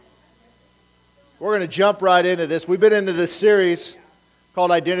We're going to jump right into this. We've been into this series called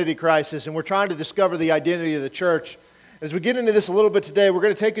Identity Crisis, and we're trying to discover the identity of the church. As we get into this a little bit today, we're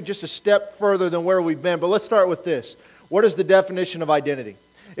going to take it just a step further than where we've been. But let's start with this. What is the definition of identity?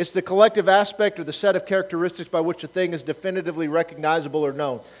 It's the collective aspect or the set of characteristics by which a thing is definitively recognizable or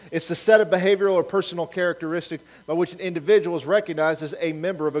known. It's the set of behavioral or personal characteristics by which an individual is recognized as a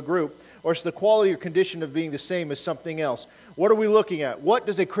member of a group, or it's the quality or condition of being the same as something else. What are we looking at? What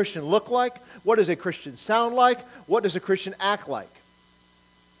does a Christian look like? What does a Christian sound like? What does a Christian act like?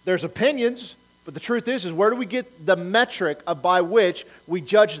 There's opinions, but the truth is where do we get the metric by which we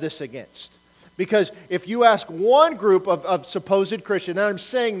judge this against? Because if you ask one group of supposed Christians, and I'm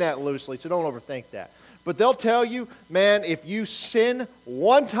saying that loosely, so don't overthink that, but they'll tell you, man, if you sin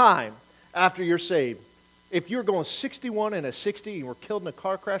one time after you're saved, if you're going 61 and a 60 and were killed in a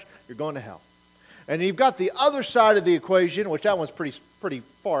car crash, you're going to hell. And you've got the other side of the equation, which that one's pretty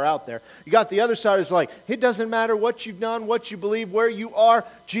far out there. You got the other side is like, it doesn't matter what you've done, what you believe, where you are.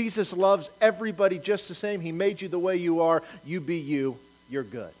 Jesus loves everybody just the same. He made you the way you are. You be you. You're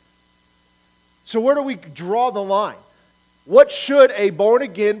good. So where do we draw the line? What should a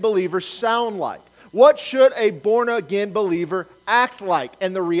born-again believer sound like? What should a born-again believer act like?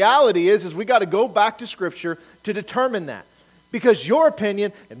 And the reality is we got to go back to Scripture to determine that. Because your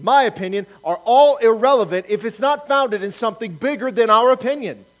opinion and my opinion are all irrelevant if it's not founded in something bigger than our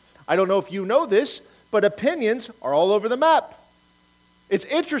opinion. I don't know if you know this, but opinions are all over the map. It's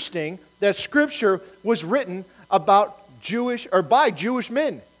interesting that Scripture was written about by Jewish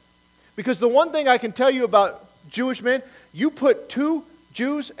men. Because the one thing I can tell you about Jewish men, you put two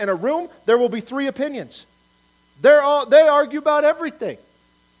Jews in a room, there will be three opinions. They argue about everything.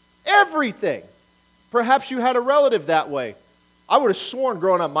 Everything. Perhaps you had a relative that way. I would have sworn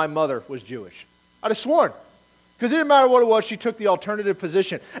growing up my mother was Jewish. I'd have sworn. Because it didn't matter what it was, she took the alternative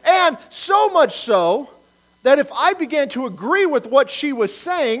position. And so much so that if I began to agree with what she was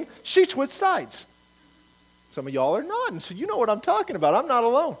saying, she switched sides. Some of y'all are nodding, so you know what I'm talking about. I'm not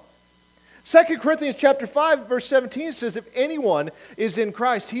alone. 2 Corinthians chapter 5, verse 17 says, if anyone is in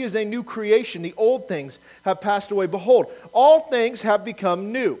Christ, he is a new creation. The old things have passed away. Behold, all things have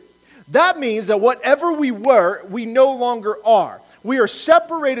become new. That means that whatever we were, we no longer are. We are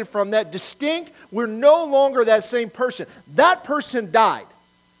separated from that, distinct. We're no longer that same person. That person died.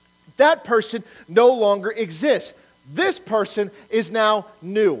 That person no longer exists. This person is now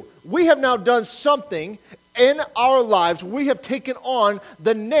new. We have now done something in our lives. We have taken on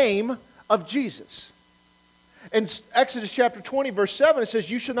the name of Jesus. In Exodus chapter 20, verse 7, it says,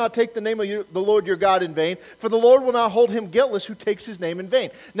 you shall not take the name of the Lord your God in vain, for the Lord will not hold him guiltless who takes his name in vain.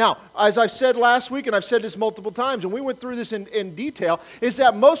 Now, as I've said last week, and I've said this multiple times, and we went through this in detail, is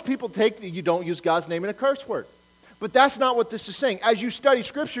that most people you don't use God's name in a curse word. But that's not what this is saying. As you study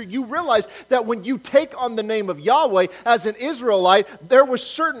Scripture, you realize that when you take on the name of Yahweh as an Israelite, there was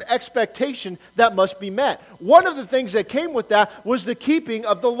certain expectation that must be met. One of the things that came with that was the keeping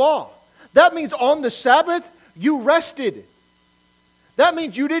of the law. That means on the Sabbath, you rested. That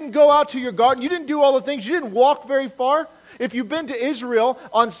means you didn't go out to your garden. You didn't do all the things. You didn't walk very far. If you've been to Israel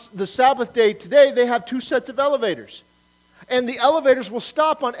on the Sabbath day today, they have two sets of elevators. And the elevators will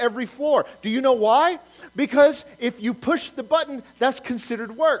stop on every floor. Do you know why? Because if you push the button, that's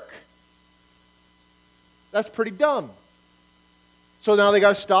considered work. That's pretty dumb. So now they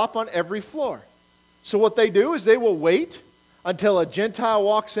got to stop on every floor. So what they do is they will wait until a Gentile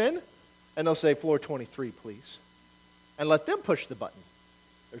walks in, and they'll say, floor 23, please. And let them push the button.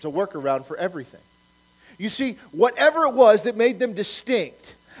 There's a workaround for everything. You see, whatever it was that made them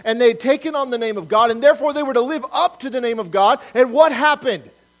distinct, and they had taken on the name of God, and therefore they were to live up to the name of God, and what happened?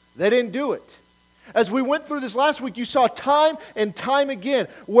 They didn't do it. As we went through this last week, you saw time and time again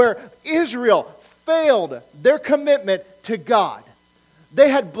where Israel failed their commitment to God. They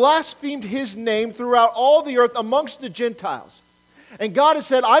had blasphemed His name throughout all the earth amongst the Gentiles. And God has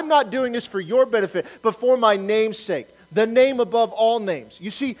said, I'm not doing this for your benefit, but for my name's sake. The name above all names.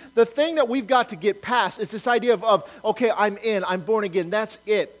 You see, the thing that we've got to get past is this idea of okay, I'm born again, that's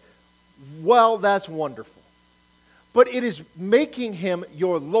it. Well, that's wonderful. But it is making Him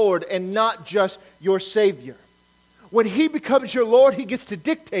your Lord and not just your Savior. When He becomes your Lord, He gets to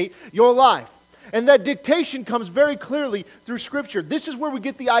dictate your life. And that dictation comes very clearly through Scripture. This is where we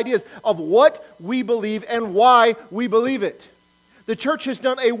get the ideas of what we believe and why we believe it. The church has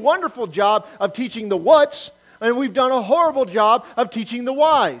done a wonderful job of teaching the whats, and we've done a horrible job of teaching the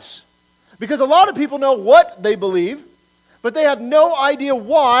whys. Because a lot of people know what they believe, but they have no idea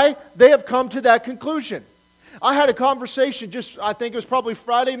why they have come to that conclusion. I had a conversation I think it was probably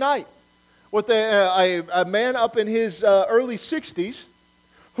Friday night, with a man up in his early 60s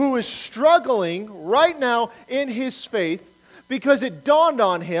who is struggling right now in his faith because it dawned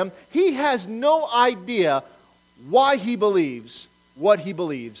on him he has no idea why he believes what he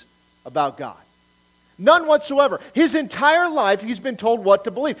believes about God. None whatsoever. His entire life he's been told what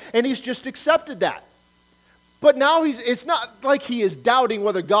to believe, and he's just accepted that. But now it's not like he is doubting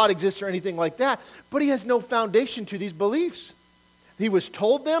whether God exists or anything like that, but he has no foundation to these beliefs. He was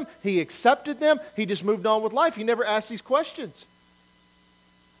told them, he accepted them, he just moved on with life. He never asked these questions.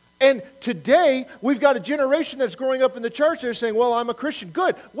 And today, we've got a generation that's growing up in the church. They're saying, well, I'm a Christian.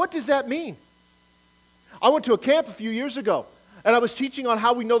 Good. What does that mean? I went to a camp a few years ago, and I was teaching on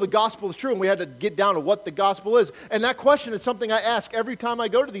how we know the gospel is true, and we had to get down to what the gospel is. And that question is something I ask every time I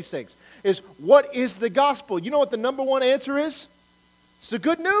go to these things, is what is the gospel? You know what the number one answer is? It's the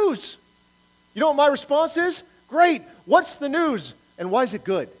good news. You know what my response is? Great. What's the news? And why is it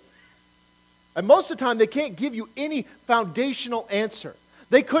good? And most of the time, they can't give you any foundational answer.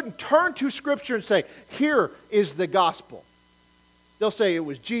 They couldn't turn to Scripture and say, here is the gospel. They'll say it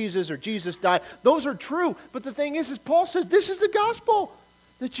was Jesus or Jesus died. Those are true. But the thing is Paul says, this is the gospel.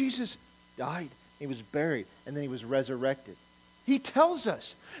 That Jesus died, he was buried, and then he was resurrected. He tells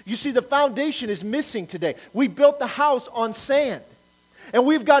us. You see, the foundation is missing today. We built the house on sand. And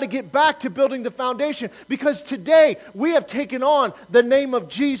we've got to get back to building the foundation, because today we have taken on the name of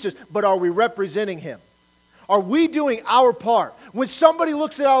Jesus, but are we representing him? Are we doing our part? When somebody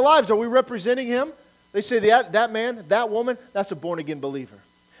looks at our lives, are we representing him? They say that man, that woman, that's a born-again believer.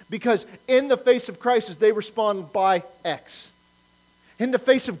 Because in the face of crisis, they respond by X. In the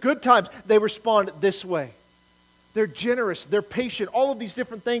face of good times, they respond this way. They're generous, they're patient, all of these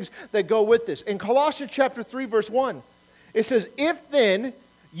different things that go with this. In Colossians chapter 3, verse 1, it says, if then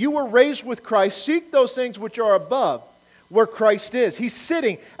you were raised with Christ, seek those things which are above, where Christ is. He's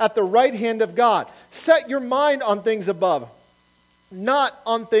sitting at the right hand of God. Set your mind on things above, not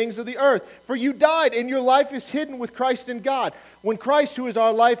on things of the earth. For you died, and your life is hidden with Christ in God. When Christ, who is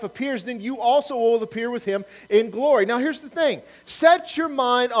our life, appears, then you also will appear with him in glory. Now here's the thing. Set your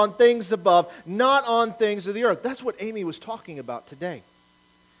mind on things above, not on things of the earth. That's what Amy was talking about today.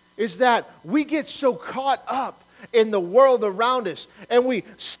 Is that we get so caught up in the world around us, and we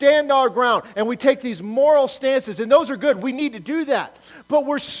stand our ground, and we take these moral stances, and those are good. We need to do that. But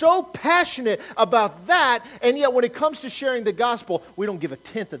we're so passionate about that, and yet when it comes to sharing the gospel, we don't give a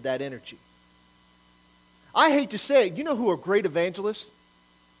tenth of that energy. I hate to say it, you know who are great evangelists?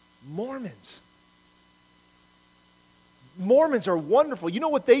 Mormons. Mormons are wonderful. You know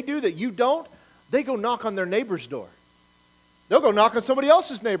what they do that you don't? They go knock on their neighbor's door. They'll go knock on somebody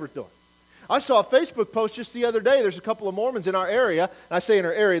else's neighbor's door. I saw a Facebook post just the other day. There's a couple of Mormons in our area, and I say in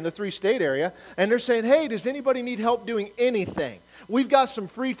our area, in the 3-state area, and they're saying, hey, does anybody need help doing anything? We've got some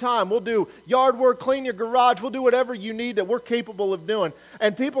free time. We'll do yard work, clean your garage. We'll do whatever you need that we're capable of doing.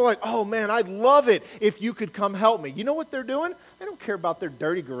 And people are like, oh man, I'd love it if you could come help me. You know what they're doing? They don't care about their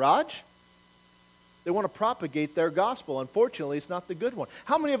dirty garage. They want to propagate their gospel. Unfortunately, it's not the good one.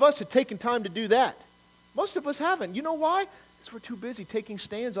 How many of us have taken time to do that? Most of us haven't. You know why? Because we're too busy taking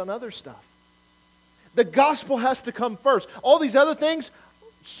stands on other stuff. The gospel has to come first. All these other things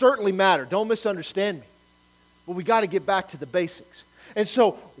certainly matter. Don't misunderstand me. But we got to get back to the basics. And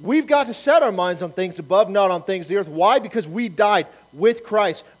so we've got to set our minds on things above, not on things of the earth. Why? Because we died with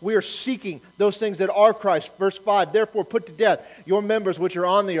Christ. We are seeking those things that are Christ. Verse 5, therefore put to death your members which are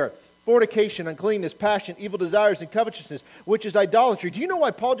on the earth. Fornication, uncleanness, passion, evil desires, and covetousness, which is idolatry. Do you know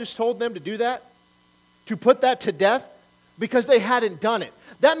why Paul just told them to do that? To put that to death? Because they hadn't done it.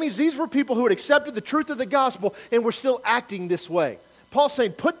 That means these were people who had accepted the truth of the gospel and were still acting this way. Paul's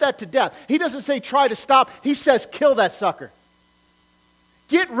saying, put that to death. He doesn't say try to stop. He says, kill that sucker.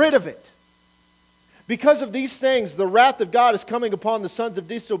 Get rid of it. Because of these things, the wrath of God is coming upon the sons of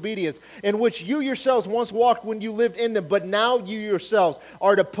disobedience, in which you yourselves once walked when you lived in them, but now you yourselves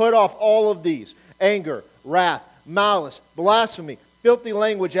are to put off all of these: anger, wrath, malice, blasphemy, filthy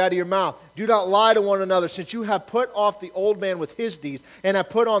language out of your mouth. Do not lie to one another, since you have put off the old man with his deeds, and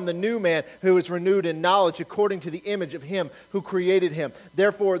have put on the new man, who is renewed in knowledge according to the image of him who created him.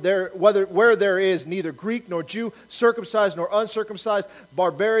 Therefore, where there is neither Greek nor Jew, circumcised nor uncircumcised,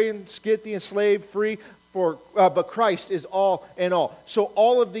 barbarian, Scythian, slave, free, but Christ is all in all. So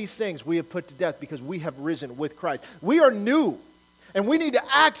all of these things we have put to death because we have risen with Christ. We are new, and we need to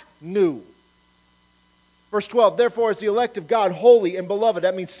act new. Verse 12, therefore, as the elect of God, holy and beloved,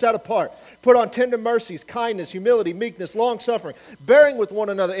 that means set apart. Put on tender mercies, kindness, humility, meekness, long-suffering, bearing with one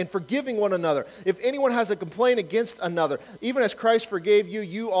another and forgiving one another. If anyone has a complaint against another, even as Christ forgave you,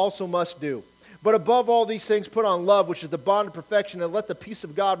 you also must do. But above all these things, put on love, which is the bond of perfection, and let the peace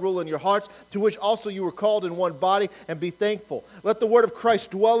of God rule in your hearts, to which also you were called in one body, and be thankful. Let the word of Christ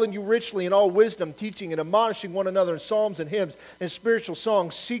dwell in you richly in all wisdom, teaching and admonishing one another in psalms and hymns and spiritual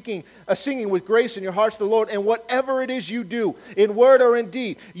songs, singing with grace in your hearts to the Lord. And whatever it is you do, in word or in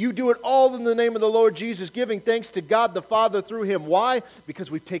deed, you do it all in the name of the Lord Jesus, giving thanks to God the Father through him. Why?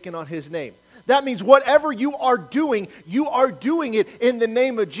 Because we've taken on his name. That means whatever you are doing it in the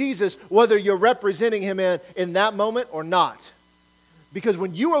name of Jesus, whether you're representing him in that moment or not. Because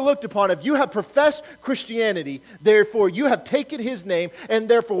when you are looked upon, if you have professed Christianity, therefore you have taken his name, and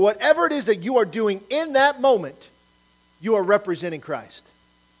therefore whatever it is that you are doing in that moment, you are representing Christ.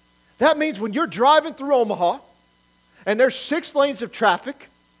 That means when you're driving through Omaha, and there's 6 lanes of traffic,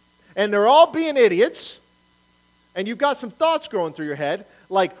 and they're all being idiots, and you've got some thoughts going through your head,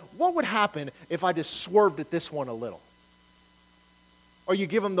 like, what would happen if I just swerved at this one a little? Or you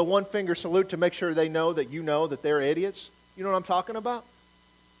give them the one finger salute to make sure they know that they're idiots. You know what I'm talking about?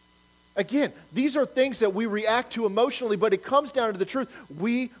 Again, these are things that we react to emotionally, but it comes down to the truth.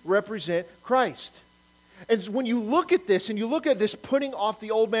 We represent Christ. And when you look at this, and you look at this putting off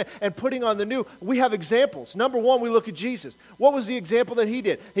the old man and putting on the new, we have examples. Number one, we look at Jesus. What was the example that he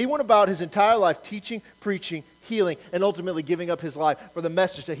did? He went about his entire life teaching, preaching, healing, and ultimately giving up his life for the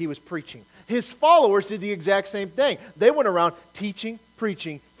message that he was preaching. His followers did the exact same thing. They went around teaching,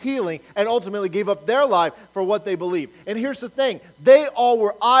 preaching, healing, and ultimately gave up their life for what they believed. And here's the thing. They all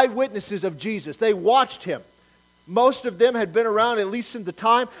were eyewitnesses of Jesus. They watched him. Most of them had been around at least since the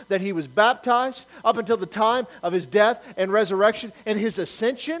time that he was baptized, up until the time of his death and resurrection and his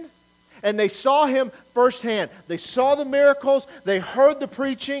ascension. And they saw him firsthand. They saw the miracles. They heard the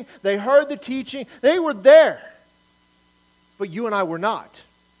preaching. They heard the teaching. They were there. But you and I were not.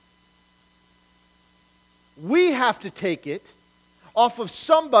 We have to take it off of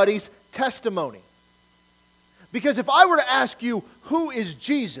somebody's testimony. Because if I were to ask you, who is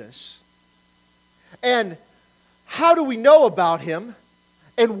Jesus? And how do we know about him?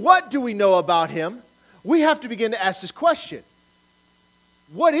 And what do we know about him? We have to begin to ask this question.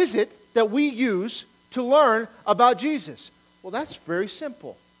 What is it that we use to learn about Jesus? Well, that's very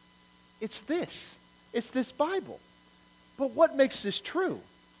simple. It's this. It's this Bible. But what makes this true?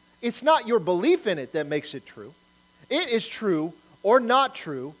 It's not your belief in it that makes it true. It is true or not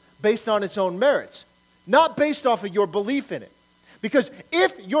true based on its own merits, not based off of your belief in it. Because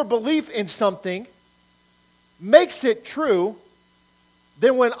if your belief in something makes it true,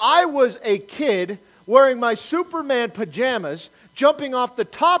 then when I was a kid wearing my Superman pajamas, jumping off the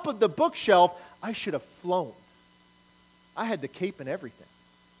top of the bookshelf, I should have flown. I had the cape and everything.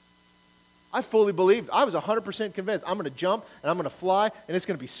 I fully believed. I was 100% convinced I'm going to jump and I'm going to fly and it's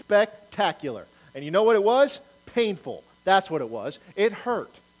going to be spectacular. And you know what it was? Painful. That's what it was. It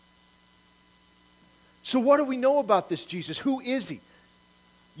hurt. So what do we know about this Jesus? Who is he?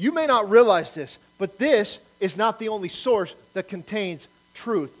 You may not realize this, but this is not the only source that contains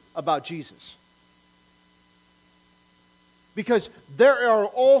truth about Jesus. Because there are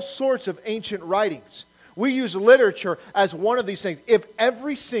all sorts of ancient writings. We use literature as one of these things. If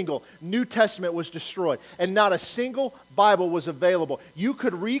every single New Testament was destroyed and not a single Bible was available, you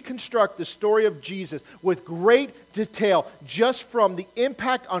could reconstruct the story of Jesus with great detail just from the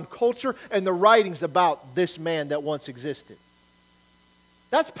impact on culture and the writings about this man that once existed.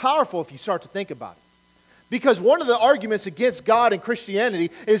 That's powerful if you start to think about it. Because one of the arguments against God and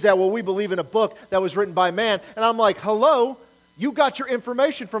Christianity is that, well, we believe in a book that was written by man. And I'm like, hello, you got your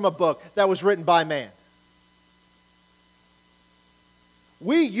information from a book that was written by man.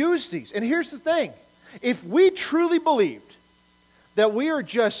 We use these. And here's the thing. If we truly believed that we are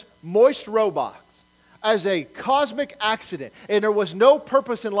just moist robots as a cosmic accident and there was no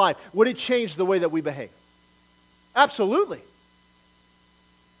purpose in life, would it change the way that we behave? Absolutely.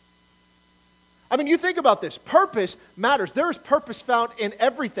 I mean, you think about this. Purpose matters. There is purpose found in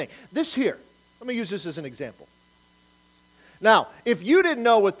everything. This here, let me use this as an example. Now, if you didn't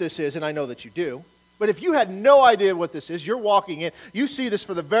know what this is, and I know that you do, but if you had no idea what this is, you're walking in, you see this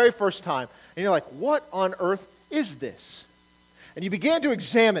for the very first time, and you're like, what on earth is this? And you began to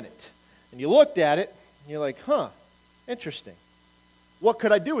examine it, and you looked at it, and you're like, interesting. What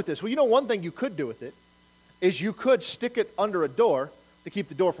could I do with this? Well, you know one thing you could do with it is you could stick it under a door to keep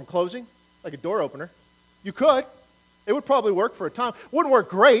the door from closing, like a door opener. You could. It would probably work for a time. Wouldn't work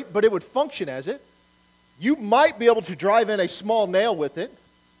great, but it would function as it. You might be able to drive in a small nail with it.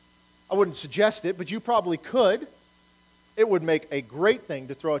 I wouldn't suggest it, but you probably could. It would make a great thing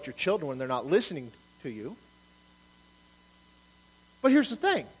to throw at your children when they're not listening to you. But here's the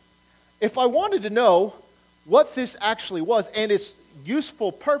thing. If I wanted to know what this actually was and its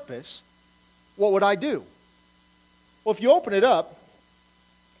useful purpose, what would I do? Well, if you open it up,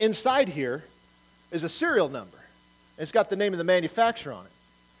 inside here is a serial number. It's got the name of the manufacturer on it.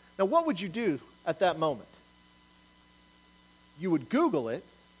 Now, what would you do at that moment? You would Google it,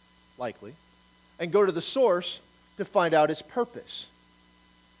 likely, and go to the source to find out its purpose.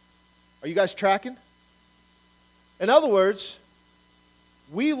 Are you guys tracking? In other words,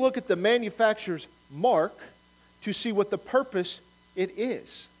 we look at the manufacturer's mark to see what the purpose it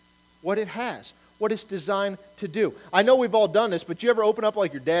is, what it has, what it's designed to do. I know we've all done this, but you ever open up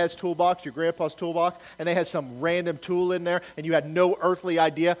like your dad's toolbox, your grandpa's toolbox, and they had some random tool in there, and you had no earthly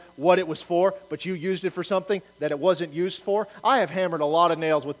idea what it was for, but you used it for something that it wasn't used for? I have hammered a lot of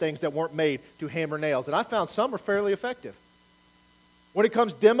nails with things that weren't made to hammer nails, and I found some are fairly effective. When it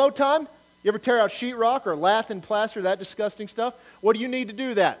comes demo time, you ever tear out sheetrock or lath and plaster, that disgusting stuff? What do you need to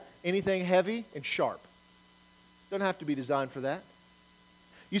do that? Anything heavy and sharp. Doesn't have to be designed for that.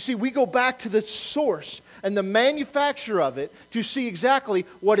 You see, we go back to the source and the manufacturer of it to see exactly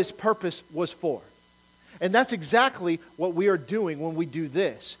what its purpose was for. And that's exactly what we are doing when we do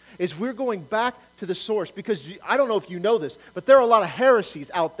this, is we're going back to the source. Because I don't know if you know this, but there are a lot of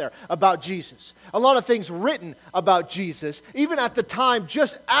heresies out there about Jesus. A lot of things written about Jesus, even at the time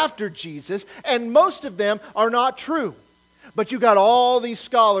just after Jesus, and most of them are not true. But you got all these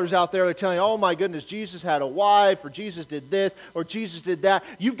scholars out there that are telling you, oh my goodness, Jesus had a wife, or Jesus did this, or Jesus did that.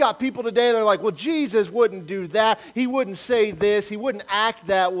 You've got people today that are like, well, Jesus wouldn't do that. He wouldn't say this. He wouldn't act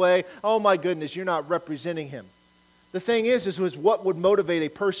that way. Oh my goodness, you're not representing him. The thing is what would motivate a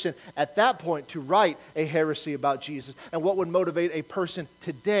person at that point to write a heresy about Jesus, and what would motivate a person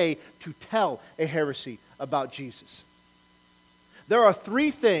today to tell a heresy about Jesus. There are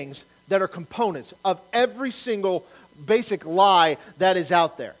three things that are components of every single basic lie that is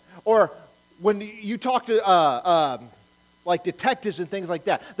out there. Or when you talk to like detectives and things like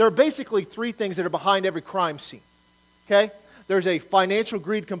that, there are basically three things that are behind every crime scene. Okay? There's a financial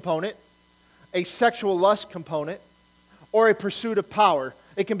greed component, a sexual lust component, or a pursuit of power.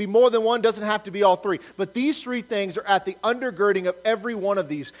 It can be more than one, doesn't have to be all three. But these three things are at the undergirding of every one of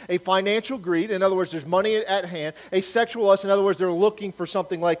these. A financial greed, in other words, there's money at hand. A sexual lust, in other words, they're looking for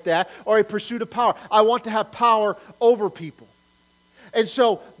something like that. Or a pursuit of power. I want to have power over people. And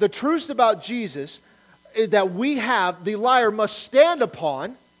so the truth about Jesus is that we have, the liar must stand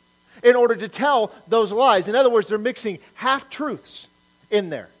upon in order to tell those lies. In other words, they're mixing half-truths in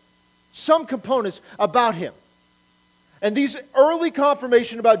there. Some components about him. And these early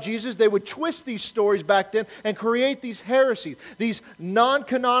confirmation about Jesus, they would twist these stories back then and create these heresies. These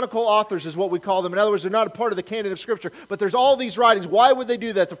non-canonical authors is what we call them. In other words, they're not a part of the canon of Scripture, but there's all these writings. Why would they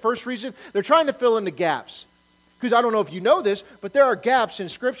do that? The first reason, they're trying to fill in the gaps. Because I don't know if you know this, but there are gaps in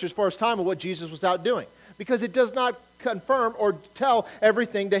Scripture as far as time of what Jesus was out doing. Because it does not confirm or tell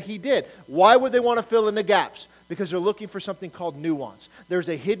everything that he did. Why would they want to fill in the gaps? Because they're looking for something called nuance. There's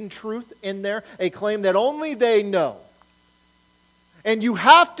a hidden truth in there, a claim that only they know. And you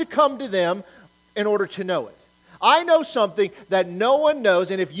have to come to them in order to know it. I know something that no one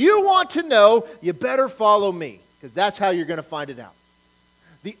knows, and if you want to know, you better follow me, because that's how you're going to find it out.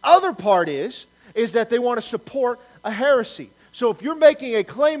 The other part is that they want to support a heresy. So if you're making a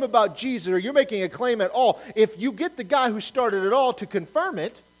claim about Jesus, or you're making a claim at all, if you get the guy who started it all to confirm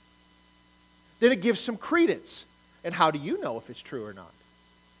it, then it gives some credence. And how do you know if it's true or not?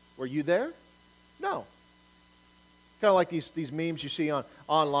 Were you there? No. Kind of like these memes you see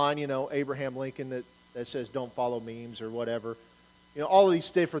online, Abraham Lincoln that says don't follow memes or whatever. All of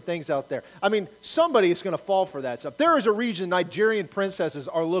these different things out there. I mean, somebody is going to fall for that stuff. There is a reason Nigerian princesses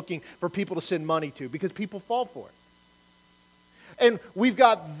are looking for people to send money to, because people fall for it. And we've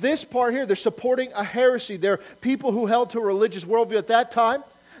got this part here. They're supporting a heresy. They're people who held to a religious worldview at that time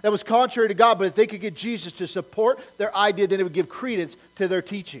that was contrary to God, but if they could get Jesus to support their idea, then it would give credence to their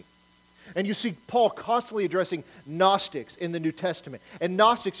teaching. And you see Paul constantly addressing Gnostics in the New Testament. And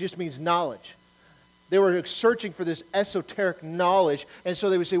Gnostics just means knowledge. They were searching for this esoteric knowledge. And so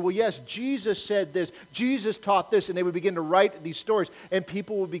they would say, well, yes, Jesus said this. Jesus taught this. And they would begin to write these stories. And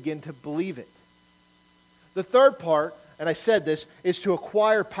people would begin to believe it. The third part, and I said this, is to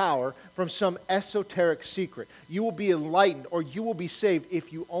acquire power from some esoteric secret. You will be enlightened, or you will be saved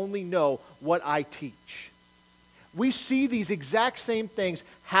if you only know what I teach. We see these exact same things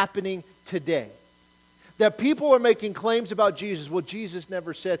happening today. That people are making claims about Jesus. Well, Jesus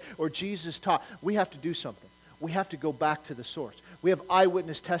never said, or Jesus taught. We have to do something. We have to go back to the source. We have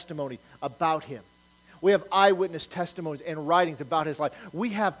eyewitness testimony about him. We have eyewitness testimonies and writings about his life. We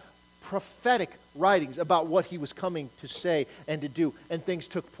have prophetic writings about what he was coming to say and to do, and things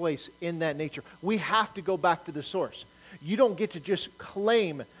took place in that nature. We have to go back to the source. You don't get to just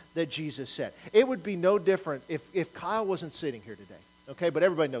claim that Jesus said. It would be no different if Kyle wasn't sitting here today. Okay, but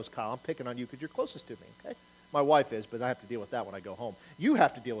everybody knows Kyle. I'm picking on you because you're closest to me, okay? My wife is, but I have to deal with that when I go home. You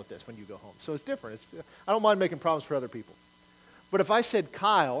have to deal with this when you go home. So it's different. I don't mind making problems for other people. But if I said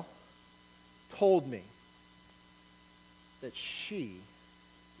Kyle told me that she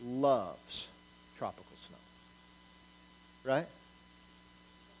loves tropical snow, right?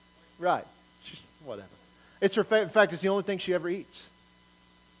 Right. She's, whatever. It's her in fact, it's the only thing she ever eats.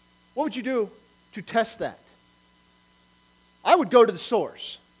 What would you do to test that? I would go to the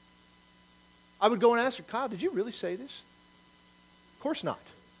source. I would go and ask her, Kyle, did you really say this? Of course not,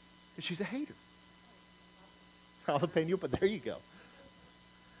 because she's a hater. Jalapeno, but there you go.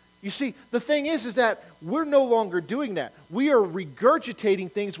 You see, the thing is that we're no longer doing that. We are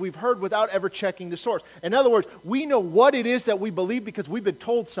regurgitating things we've heard without ever checking the source. In other words, we know what it is that we believe because we've been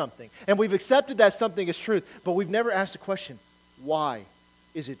told something. And we've accepted that something as truth. But we've never asked the question, why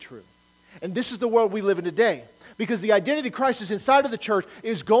is it true? And this is the world we live in today. Because the identity crisis inside of the church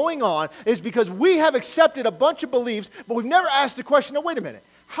is going on is because we have accepted a bunch of beliefs, but we've never asked the question, now wait a minute,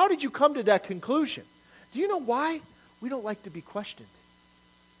 how did you come to that conclusion? Do you know why? We don't like to be questioned.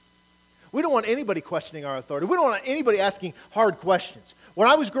 We don't want anybody questioning our authority. We don't want anybody asking hard questions. When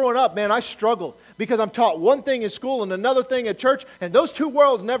I was growing up, man, I struggled because I'm taught one thing in school and another thing at church, and those two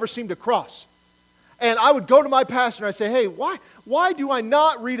worlds never seem to cross. And I would go to my pastor and I'd say, hey, why do I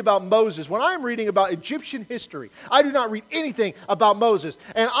not read about Moses when I'm reading about Egyptian history? I do not read anything about Moses.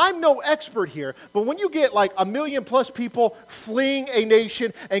 And I'm no expert here, but when you get like 1 million plus people fleeing a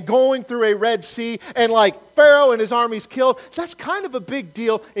nation and going through a Red Sea and like Pharaoh and his armies killed, that's kind of a big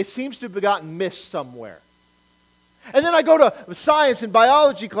deal. It seems to have gotten missed somewhere. And then I go to science and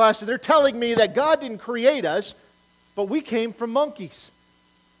biology class and they're telling me that God didn't create us, but we came from monkeys.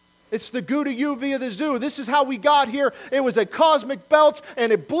 It's the goo to you via the zoo. This is how we got here. It was a cosmic belch,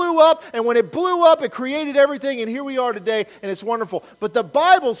 and it blew up. And when it blew up, it created everything. And here we are today, and it's wonderful. But the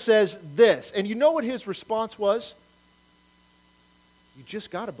Bible says this. And you know what his response was? You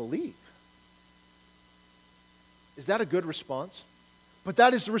just got to believe. Is that a good response? But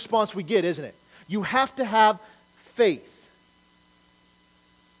that is the response we get, isn't it? You have to have faith.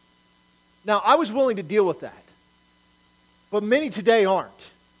 Now, I was willing to deal with that. But many today aren't.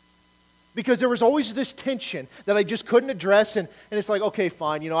 Because there was always this tension that I just couldn't address. And it's like, okay,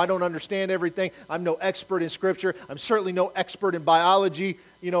 fine, I don't understand everything. I'm no expert in Scripture. I'm certainly no expert in biology.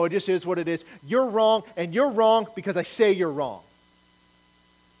 It just is what it is. You're wrong, and you're wrong because I say you're wrong.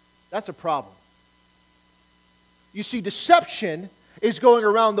 That's a problem. You see, deception is going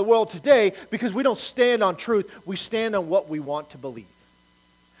around the world today because we don't stand on truth. We stand on what we want to believe.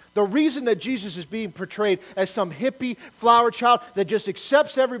 The reason that Jesus is being portrayed as some hippie flower child that just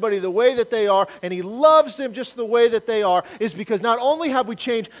accepts everybody the way that they are and he loves them just the way that they are is because not only have we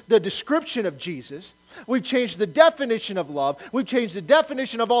changed the description of Jesus, we've changed the definition of love, we've changed the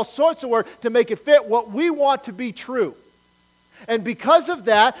definition of all sorts of words to make it fit what we want to be true. And because of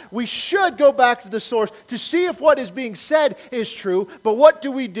that, we should go back to the source to see if what is being said is true. But what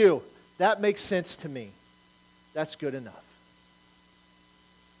do? That makes sense to me. That's good enough.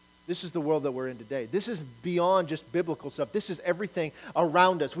 This is the world that we're in today. This is beyond just biblical stuff. This is everything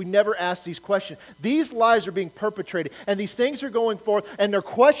around us. We never ask these questions. These lies are being perpetrated, and these things are going forth, and they're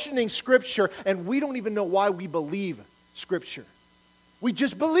questioning Scripture, and we don't even know why we believe Scripture. We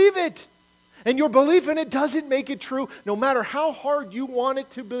just believe it. And your belief in it doesn't make it true, no matter how hard you want it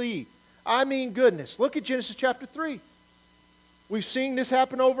to be. I mean, goodness. Look at Genesis chapter 3. We've seen this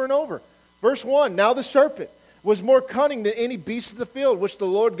happen over and over. Verse 1, now the serpent was more cunning than any beast of the field which the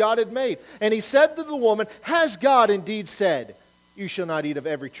Lord God had made. And he said to the woman, has God indeed said, you shall not eat of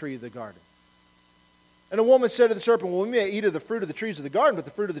every tree of the garden? And the woman said to the serpent, well, we may eat of the fruit of the trees of the garden, but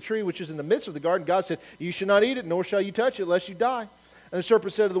the fruit of the tree which is in the midst of the garden, God said, you shall not eat it, nor shall you touch it, lest you die. And the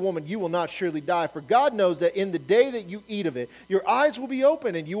serpent said to the woman, you will not surely die, for God knows that in the day that you eat of it, your eyes will be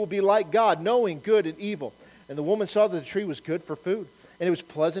open, and you will be like God, knowing good and evil. And the woman saw that the tree was good for food, and it was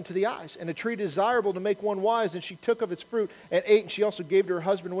pleasant to the eyes, and a tree desirable to make one wise. And she took of its fruit and ate, and she also gave to her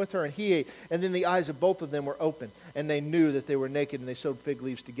husband with her, and he ate. And then the eyes of both of them were open, and they knew that they were naked, and they sewed fig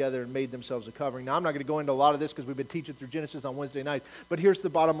leaves together and made themselves a covering. Now, I'm not going to go into a lot of this because we've been teaching through Genesis on Wednesday nights, but here's the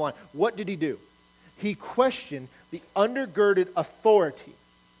bottom line. What did he do? He questioned the undergirded authority.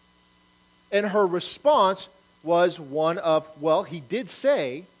 And her response was one of, well, he did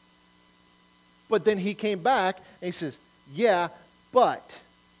say, but then he came back and he says, yeah, but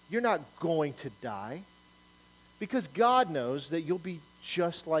you're not going to die because God knows that you'll be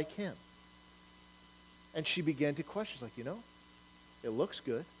just like him. And she began to question, she's like, it looks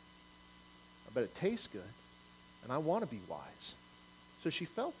good. I bet it tastes good. And I want to be wise. So she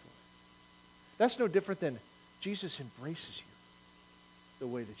fell for it. That's no different than Jesus embraces you the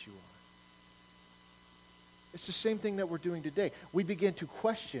way that you are. It's the same thing that we're doing today. We begin to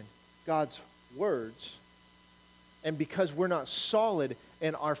question God's words, and because we're not solid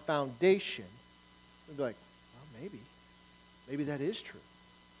in our foundation, we'll be like, well, maybe that is true.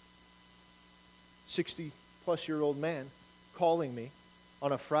 60-plus-year-old man calling me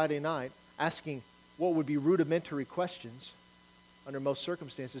on a Friday night asking what would be rudimentary questions under most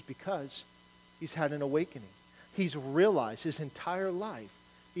circumstances because he's had an awakening. He's realized his entire life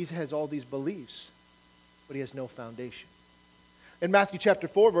he has all these beliefs, but he has no foundation. In Matthew chapter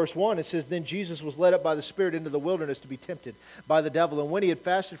 4, verse 1, it says, Then Jesus was led up by the Spirit into the wilderness to be tempted by the devil. And when he had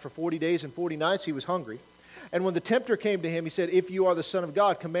fasted for 40 days and 40 nights, he was hungry. And when the tempter came to him, he said, If you are the Son of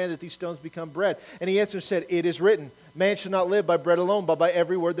God, command that these stones become bread. And he answered and said, It is written, Man shall not live by bread alone, but by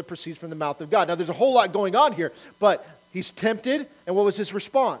every word that proceeds from the mouth of God. Now there's a whole lot going on here, but he's tempted, and what was his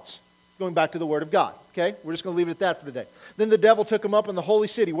response? Going back to the Word of God. Okay? We're just going to leave it at that for today. Then the devil took him up in the holy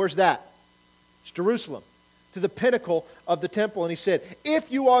city. Where's that? It's Jerusalem. To the pinnacle of the temple. And he said,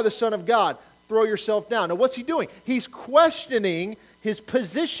 If you are the Son of God, throw yourself down. Now what's he doing? He's questioning his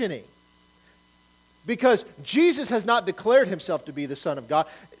positioning. Because Jesus has not declared himself to be the Son of God.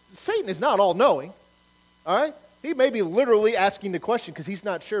 Satan is not all-knowing. All right? He may be literally asking the question because he's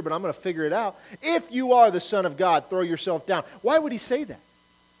not sure, but I'm going to figure it out. If you are the Son of God, throw yourself down. Why would he say that?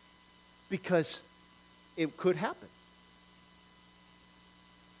 Because it could happen.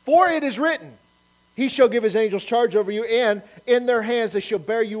 For it is written, He shall give His angels charge over you, and in their hands they shall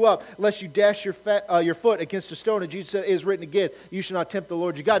bear you up, lest you dash your foot against a stone. And Jesus said, It is written again, You shall not tempt the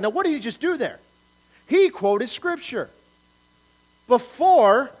Lord your God. Now what did he just do there? He quoted Scripture.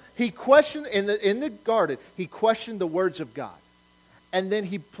 Before he questioned, in the garden, he questioned the words of God. And then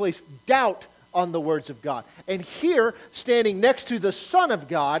he placed doubt on the words of God. And here, standing next to the Son of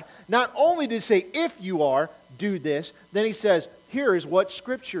God, not only did he say, If you are, do this, then he says, Here is what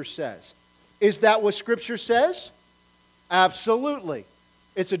Scripture says. Is that what Scripture says? Absolutely.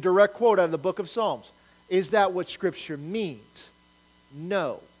 It's a direct quote out of the book of Psalms. Is that what Scripture means?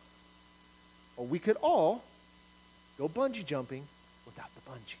 No. Or we could all go bungee jumping without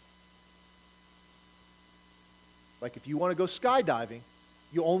the bungee. Like if you want to go skydiving,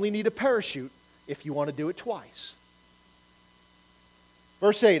 you only need a parachute if you want to do it twice.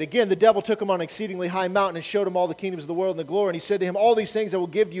 Verse 8, again, the devil took him on an exceedingly high mountain and showed him all the kingdoms of the world and the glory. And he said to him, All these things I will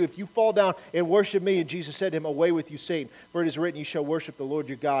give you if you fall down and worship me. And Jesus said to him, Away with you, Satan. For it is written, You shall worship the Lord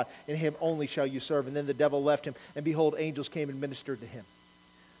your God, and him only shall you serve. And then the devil left him, and behold, angels came and ministered to him.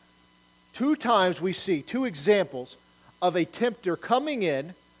 2 times we see 2 examples of a tempter coming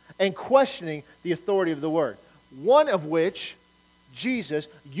in and questioning the authority of the word. One of which, Jesus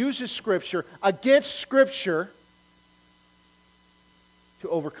uses Scripture against Scripture to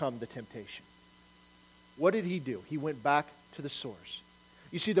overcome the temptation. What did he do? He went back to the source.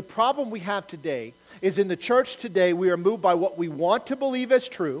 You see, the problem we have today is in the church today, we are moved by what we want to believe as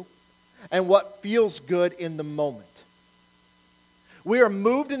true and what feels good in the moment. We are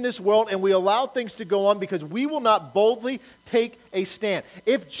moved in this world and we allow things to go on because we will not boldly take a stand.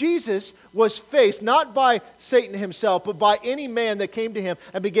 If Jesus was faced not by Satan himself, but by any man that came to him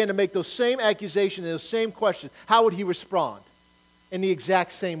and began to make those same accusations and those same questions, how would he respond? In the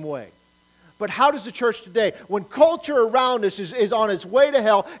exact same way. But how does the church today, when culture around us is on its way to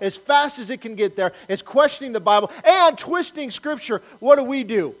hell as fast as it can get there, is questioning the Bible and twisting Scripture, what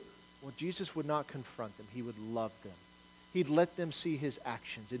do? Well, Jesus would not confront them. He would love them. He'd let them see His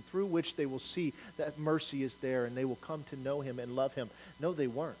actions, and through which they will see that mercy is there, and they will come to know Him and love Him. No, they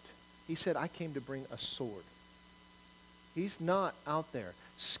weren't. He said, I came to bring a sword. He's not out there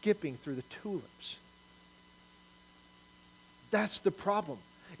skipping through the tulips. That's the problem,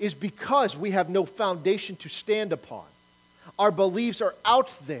 is because we have no foundation to stand upon. Our beliefs are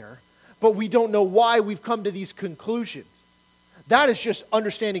out there, but we don't know why we've come to these conclusions. That is just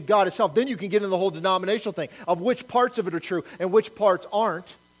understanding God itself. Then you can get into the whole denominational thing of which parts of it are true and which parts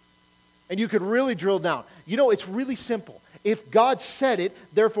aren't. And you could really drill down. You know, it's really simple. If God said it,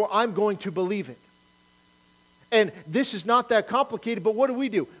 therefore I'm going to believe it. And this is not that complicated, but what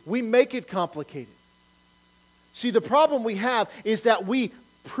do? We make it complicated. See, the problem we have is that we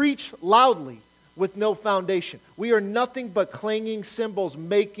preach loudly with no foundation. We are nothing but clanging cymbals,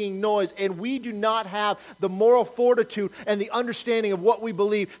 making noise, and we do not have the moral fortitude and the understanding of what we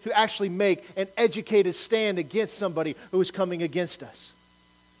believe to actually make an educated stand against somebody who is coming against us.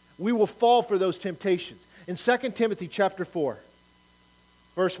 We will fall for those temptations. In 2 Timothy chapter 4,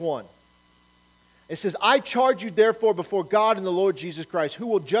 verse 1, It says, I charge you therefore before God and the Lord Jesus Christ, who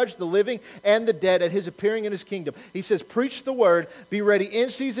will judge the living and the dead at his appearing in his kingdom. He says, preach the word, be ready in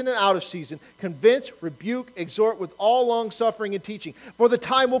season and out of season, convince, rebuke, exhort with all long suffering and teaching. For the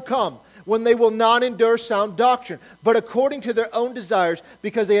time will come when they will not endure sound doctrine, but according to their own desires,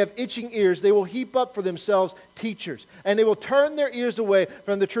 because they have itching ears, they will heap up for themselves teachers. And they will turn their ears away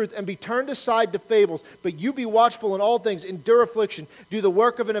from the truth and be turned aside to fables. But you be watchful in all things, endure affliction, do the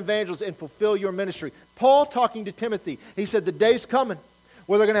work of an evangelist, and fulfill your ministry. Paul talking to Timothy, he said, the day's coming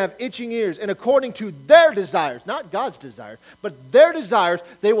where they're going to have itching ears, and according to their desires, not God's desires, but their desires,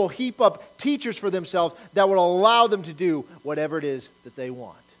 they will heap up teachers for themselves that will allow them to do whatever it is that they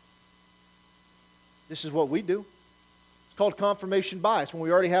want. This is what we do. It's called confirmation bias. When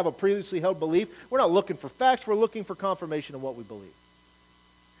we already have a previously held belief, we're not looking for facts, we're looking for confirmation of what we believe.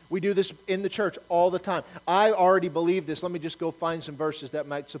 We do this in the church all the time. I already believe this. Let me just go find some verses that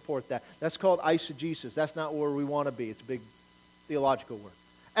might support that. That's called eisegesis. That's not where we want to be. It's a big theological word.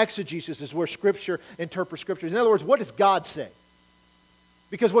 Exegesis is where Scripture interprets Scriptures. In other words, what does God say?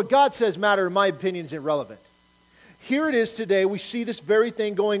 Because what God says matters, in my opinion, is irrelevant. Here it is today. We see this very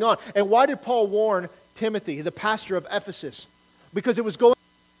thing going on. And why did Paul warn Timothy, the pastor of Ephesus? Because it was going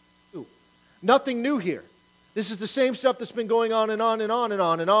on. Nothing new here. This is the same stuff that's been going on and on and on and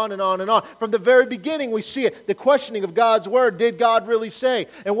on and on and on and on. From the very beginning we see it. The questioning of God's word. Did God really say?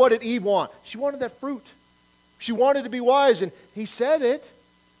 And what did Eve want? She wanted that fruit. She wanted to be wise, and he said it.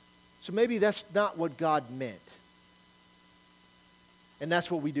 So maybe that's not what God meant. And that's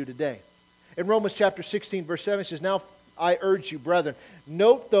what we do today. In Romans chapter 16, verse 7, it says, now I urge you, brethren,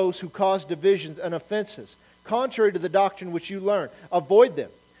 note those who cause divisions and offenses, contrary to the doctrine which you learn. Avoid them.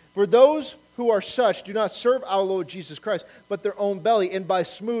 For those who are such do not serve our Lord Jesus Christ, but their own belly, and by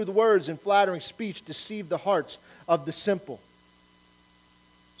smooth words and flattering speech deceive the hearts of the simple.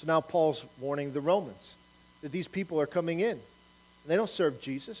 So now Paul's warning the Romans that these people are coming in. They don't serve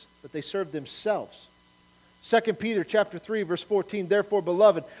Jesus, but they serve themselves. 2 Peter chapter 3, verse 14, therefore,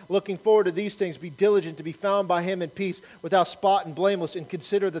 beloved, looking forward to these things, be diligent to be found by him in peace, without spot and blameless, and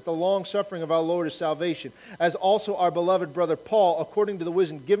consider that the long suffering of our Lord is salvation. As also our beloved brother Paul, according to the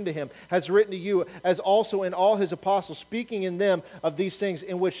wisdom given to him, has written to you, as also in all his apostles, speaking in them of these things,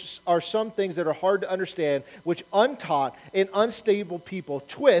 in which are some things that are hard to understand, which untaught and unstable people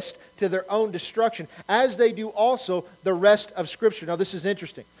twist to their own destruction, as they do also the rest of Scripture. Now this is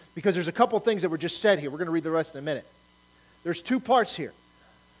interesting, because there's a couple things that were just said here. We're going to read the rest in a minute. There's two parts here.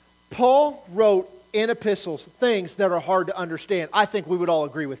 Paul wrote in epistles things that are hard to understand. I think we would all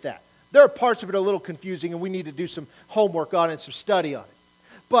agree with that. There are parts of it a little confusing, and we need to do some homework on it, some study on it.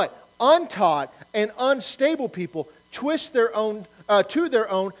 But untaught and unstable people twist their own to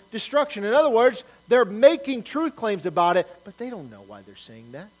their own destruction. In other words, they're making truth claims about it, but they don't know why they're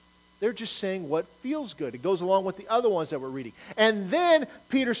saying that. They're just saying what feels good. It goes along with the other ones that we're reading. And then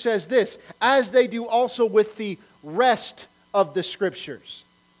Peter says this, as they do also with the rest of the Scriptures.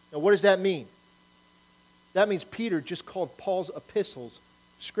 Now what does that mean? That means Peter just called Paul's epistles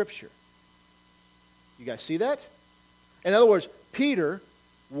Scripture. You guys see that? In other words, Peter,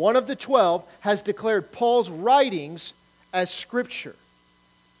 one of the 12, has declared Paul's writings as Scripture.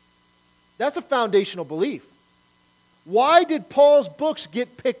 That's a foundational belief. Why did Paul's books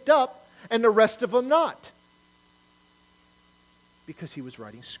get picked up and the rest of them not? Because he was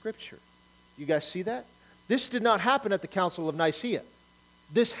writing Scripture. You guys see that? This did not happen at the Council of Nicaea.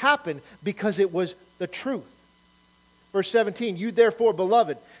 This happened because it was the truth. Verse 17, you therefore,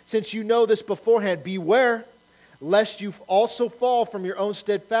 beloved, since you know this beforehand, beware lest you also fall from your own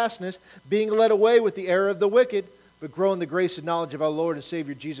steadfastness, being led away with the error of the wicked, but grow in the grace and knowledge of our Lord and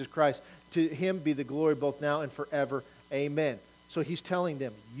Savior Jesus Christ. To him be the glory both now and forever. Amen. So he's telling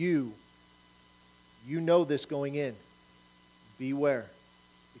them, you know this going in. Beware,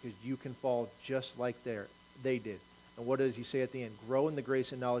 because you can fall just like they did. And what does he say at the end? Grow in the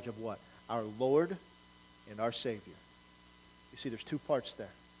grace and knowledge of what? Our Lord and our Savior. You see, there's two parts there.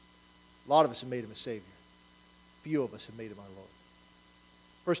 A lot of us have made him a Savior. Few of us have made him our Lord.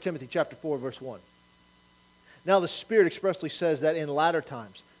 1 Timothy chapter 4, verse 1. Now the Spirit expressly says that in latter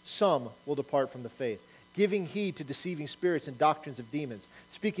times some will depart from the faith, giving heed to deceiving spirits and doctrines of demons,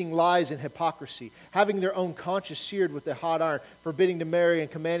 speaking lies and hypocrisy, having their own conscience seared with a hot iron, forbidding to marry and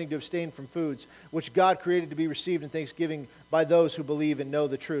commanding to abstain from foods, which God created to be received in thanksgiving by those who believe and know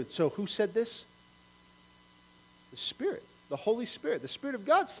the truth. So who said this? The Spirit, the Holy Spirit. The Spirit of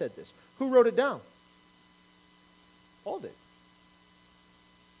God said this. Who wrote it down? Paul did.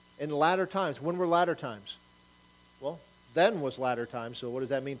 In latter times. When were latter times? Well, then was latter times, so what does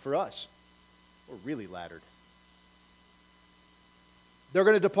that mean for us? We're really lattered. They're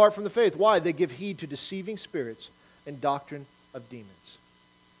going to depart from the faith. Why? They give heed to deceiving spirits and doctrine of demons.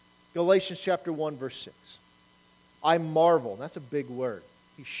 Galatians chapter 1, verse 6. I marvel, that's a big word.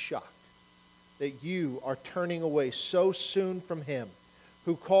 He's shocked that you are turning away so soon from Him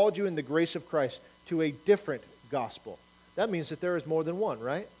who called you in the grace of Christ to a different gospel. That means that there is more than one,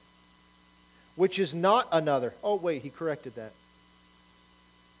 right? Which is not another. Oh, wait, he corrected that.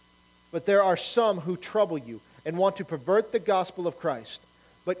 But there are some who trouble you and want to pervert the gospel of Christ.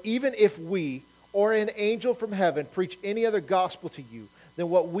 But even if we or an angel from heaven preach any other gospel to you than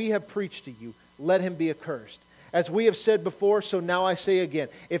what we have preached to you, let him be accursed. As we have said before, so now I say again,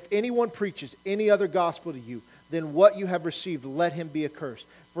 if anyone preaches any other gospel to you than what you have received, let him be accursed.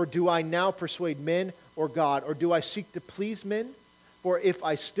 For do I now persuade men or God, or do I seek to please men? For if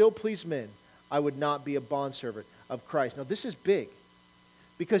I still please men, I would not be a bondservant of Christ. Now this is big,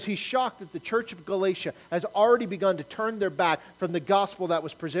 because he's shocked that the church of Galatia has already begun to turn their back from the gospel that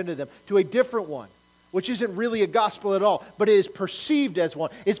was presented to them to a different one, which isn't really a gospel at all, but it is perceived as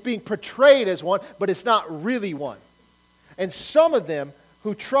one. It's being portrayed as one, but it's not really one. And some of them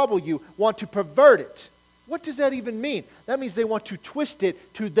who trouble you want to pervert it. What does that even mean? That means they want to twist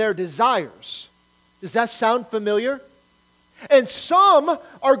it to their desires. Does that sound familiar? And some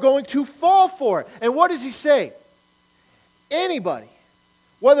are going to fall for it. And what does he say? Anybody,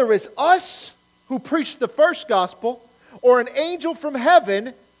 whether it's us who preach the first gospel or an angel from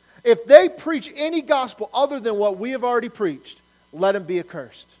heaven, if they preach any gospel other than what we have already preached, let him be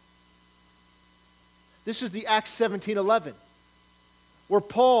accursed. This is the Acts 17:11, where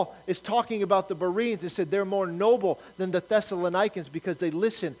Paul is talking about the Bereans and said they're more noble than the Thessalonians because they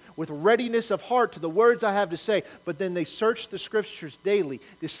listen with readiness of heart to the words I have to say, but then they search the Scriptures daily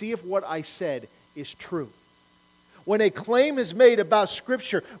to see if what I said is true. When a claim is made about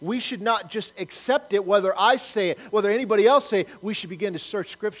Scripture, we should not just accept it, whether I say it, whether anybody else say it. We should begin to search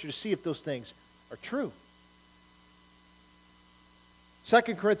Scripture to see if those things are true. 2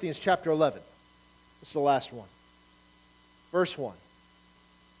 Corinthians chapter 11. This is the last one. Verse 1.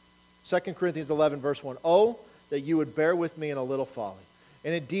 2 Corinthians 11, verse 1. Oh, that you would bear with me in a little folly.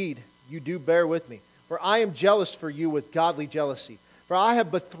 And indeed, you do bear with me. For I am jealous for you with godly jealousy. For I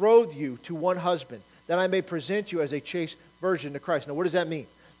have betrothed you to one husband, that I may present you as a chaste virgin to Christ. Now, what does that mean?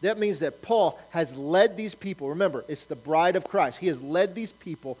 That means that Paul has led these people. Remember, it's the bride of Christ. He has led these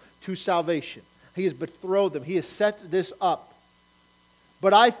people to salvation. He has betrothed them. He has set this up.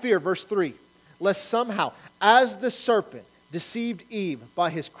 But I fear, verse 3, lest somehow, as the serpent deceived Eve by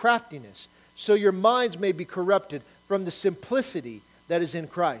his craftiness, so your minds may be corrupted from the simplicity that is in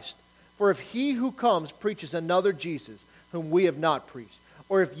Christ. For if he who comes preaches another Jesus, whom we have not preached,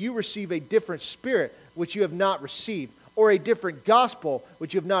 or if you receive a different spirit which you have not received, or a different gospel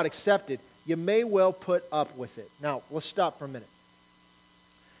which you have not accepted, you may well put up with it. Now, let's stop for a minute.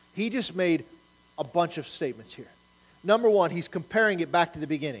 He just made a bunch of statements here. Number one, he's comparing it back to the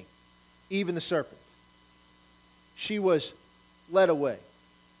beginning. Eve and the serpent. She was led away,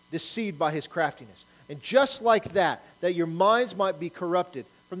 deceived by his craftiness. And just like that your minds might be corrupted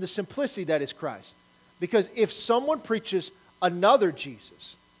from the simplicity that is Christ. Because if someone preaches another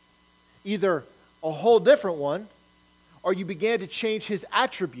Jesus, either a whole different one, or you began to change his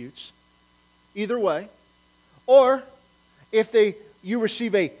attributes, either way, or if you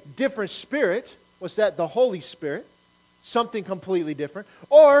receive a different spirit, what's that? The Holy Spirit, something completely different,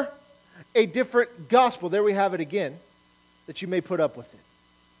 or a different gospel, there we have it again, that you may put up with it.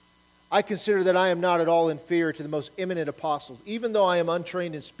 I consider that I am not at all inferior to the most eminent apostles, even though I am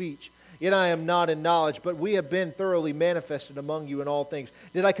untrained in speech, yet I am not in knowledge, but we have been thoroughly manifested among you in all things.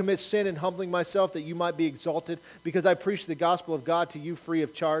 Did I commit sin in humbling myself that you might be exalted, because I preached the gospel of God to you free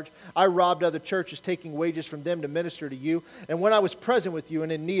of charge? I robbed other churches, taking wages from them to minister to you. And when I was present with you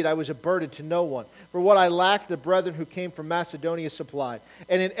and in need, I was a burden to no one. For what I lacked, the brethren who came from Macedonia supplied.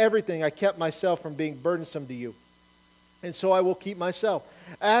 And in everything I kept myself from being burdensome to you. And so I will keep myself.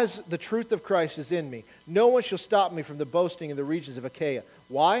 As the truth of Christ is in me, no one shall stop me from the boasting in the regions of Achaia.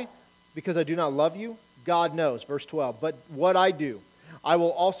 Why? Because I do not love you? God knows. Verse 12. But what I do, I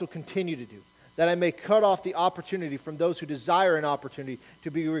will also continue to do, that I may cut off the opportunity from those who desire an opportunity to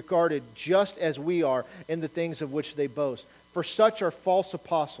be regarded just as we are in the things of which they boast. For such are false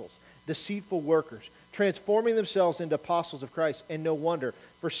apostles, deceitful workers, transforming themselves into apostles of Christ, and no wonder,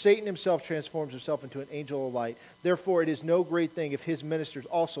 for Satan himself transforms himself into an angel of light. Therefore it is no great thing if his ministers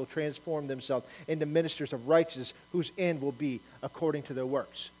also transform themselves into ministers of righteousness, whose end will be according to their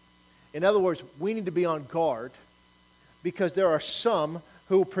works. In other words, we need to be on guard, because there are some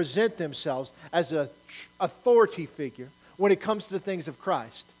who present themselves as an authority figure when it comes to the things of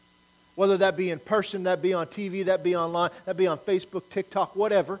Christ. whether that be in person, that be on TV, that be online, that be on Facebook, TikTok,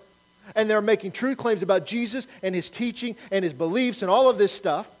 whatever. And they're making truth claims about Jesus and His teaching and His beliefs and all of this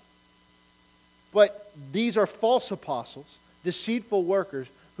stuff. But these are false apostles, deceitful workers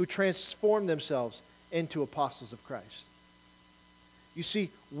who transform themselves into apostles of Christ. You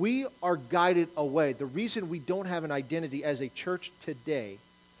see, we are guided away. The reason we don't have an identity as a church today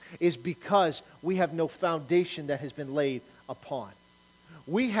is because we have no foundation that has been laid upon.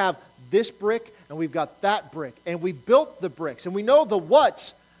 We have this brick and we've got that brick, and we built the bricks and we know the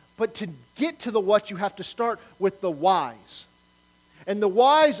what's, but to get to the what you have to start with the whys. And the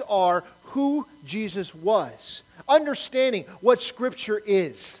whys are who Jesus was, understanding what Scripture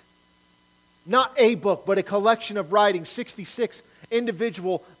is. Not a book, but a collection of writings, 66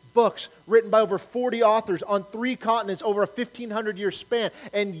 individual books written by over 40 authors on 3 continents over a 1,500-year span.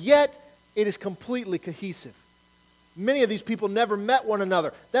 And yet, it is completely cohesive. Many of these people never met one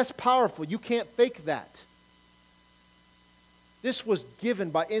another. That's powerful. You can't fake that. This was given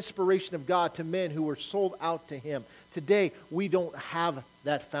by inspiration of God to men who were sold out to Him. Today, we don't have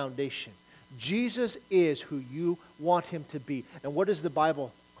that foundation. Jesus is who you want Him to be. And what does the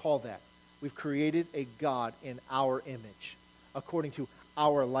Bible call that? We've created a God in our image, according to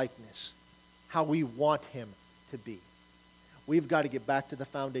our likeness, how we want Him to be. We've got to get back to the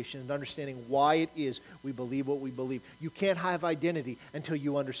foundation and understanding why it is we believe what we believe. You can't have identity until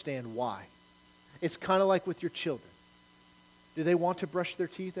you understand why. It's kind of like with your children. Do they want to brush their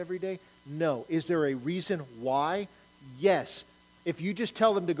teeth every day? No. Is there a reason why? Yes. If you just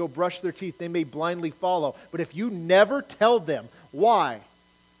tell them to go brush their teeth, they may blindly follow. But if you never tell them why,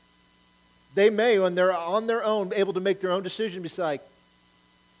 they may, when they're on their own, able to make their own decision, be like,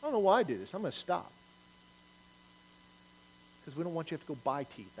 I don't know why I do this. I'm going to stop. Because we don't want you to have to go buy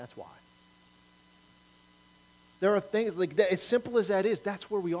teeth. That's why. There are things like that. As simple as that is, that's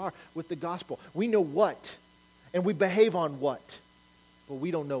where we are with the gospel. We know what, and we behave on what, but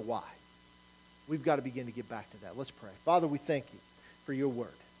we don't know why. We've got to begin to get back to that. Let's pray. Father, we thank you for your word.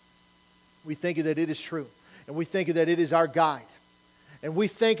 We thank you that it is true, and we thank you that it is our guide. And we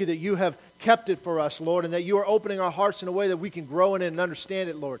thank you that you have kept it for us, Lord, and that you are opening our hearts in a way that we can grow in it and understand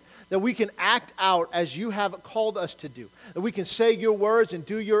it, Lord. That we can act out as you have called us to do. That we can say your words and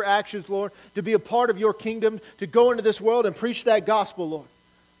do your actions, Lord, to be a part of your kingdom, to go into this world and preach that gospel, Lord.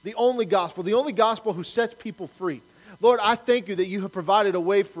 The only gospel who sets people free. Lord, I thank you that you have provided a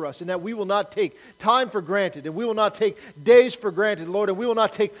way for us and that we will not take time for granted and we will not take days for granted, Lord, and we will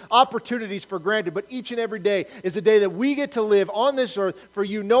not take opportunities for granted, but each and every day is a day that we get to live on this earth for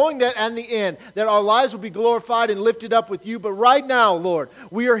you, knowing that at the end that our lives will be glorified and lifted up with you. But right now, Lord,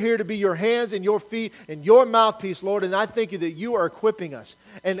 we are here to be your hands and your feet and your mouthpiece, Lord, and I thank you that you are equipping us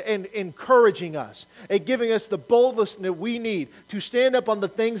and encouraging us and giving us the boldness that we need to stand up on the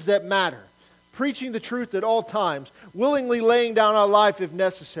things that matter. Preaching the truth at all times, willingly laying down our life if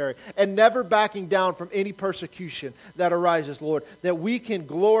necessary, and never backing down from any persecution that arises, Lord, that we can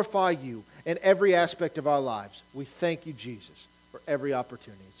glorify you in every aspect of our lives. We thank you, Jesus, for every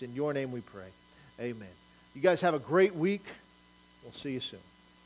opportunity. It's in your name we pray. Amen. You guys have a great week. We'll see you soon.